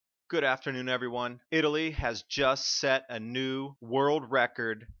Good afternoon, everyone. Italy has just set a new world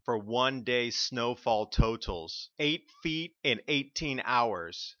record for one-day snowfall totals. 8 feet in 18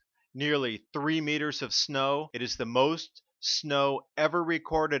 hours. Nearly 3 meters of snow. It is the most snow ever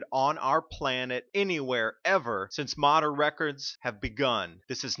recorded on our planet anywhere ever since modern records have begun.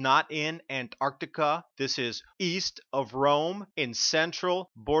 This is not in Antarctica. This is east of Rome in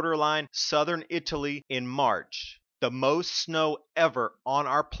central borderline southern Italy in March. The most snow ever on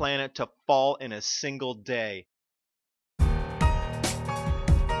our planet to fall in a single day.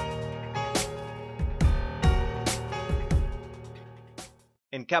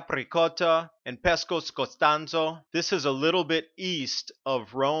 In Capracotta and Pescocostanzo, this is a little bit east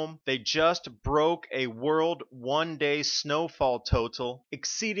of Rome. They just broke a world one-day snowfall total,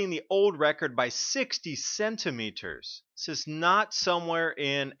 exceeding the old record by 60 centimeters. This is not somewhere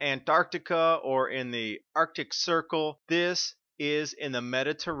in Antarctica or in the Arctic Circle. This is in the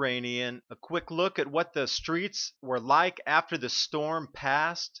Mediterranean. A quick look at what the streets were like after the storm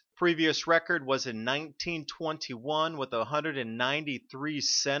passed. Previous record was in 1921 with 193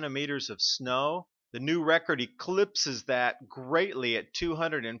 centimeters of snow. The new record eclipses that greatly at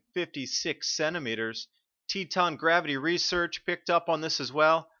 256 centimeters. Teton Gravity Research picked up on this as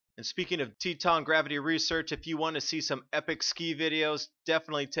well. And speaking of Teton Gravity Research, if you want to see some epic ski videos,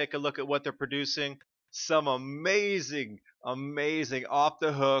 definitely take a look at what they're producing. Some amazing off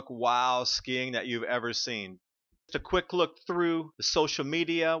the hook wow skiing that you've ever seen. Just a quick look through the social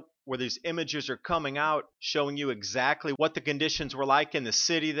media where these images are coming out, showing you exactly what the conditions were like in the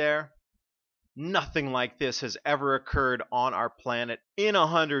city there. Nothing like this has ever occurred on our planet in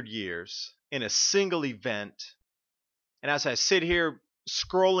 100 years, in a single event. And as I sit here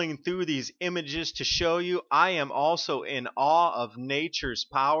scrolling through these images to show you, I am also in awe of nature's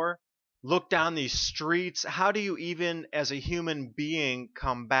power. Look down these streets. How do you even, as a human being,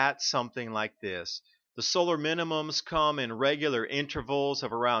 combat something like this? The solar minimums come in regular intervals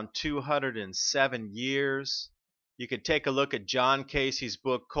of around 207 years. You could take a look at John Casey's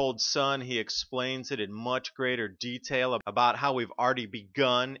book, Cold Sun. He explains it in much greater detail about how we've already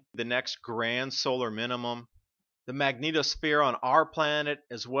begun the next grand solar minimum. The magnetosphere on our planet,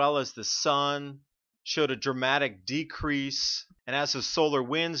 as well as the sun, showed a dramatic decrease. And as the solar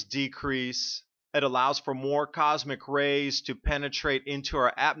winds decrease, it allows for more cosmic rays to penetrate into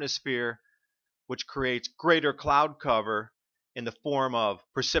our atmosphere, which creates greater cloud cover in the form of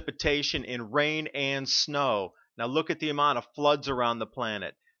precipitation in rain and snow. Now look at the amount of floods around the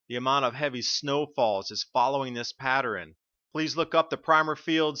planet. The amount of heavy snowfalls is following this pattern. Please look up the Primer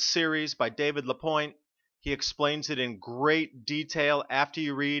Fields series by David LaPointe. He explains it in great detail. After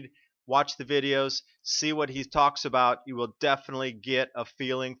you read, watch the videos, see what he talks about, you will definitely get a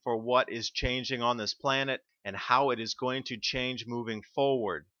feeling for what is changing on this planet and how it is going to change moving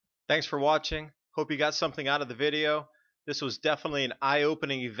forward. Thanks for watching. Hope you got something out of the video. This was definitely an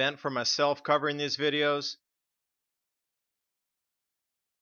eye-opening event for myself covering these videos.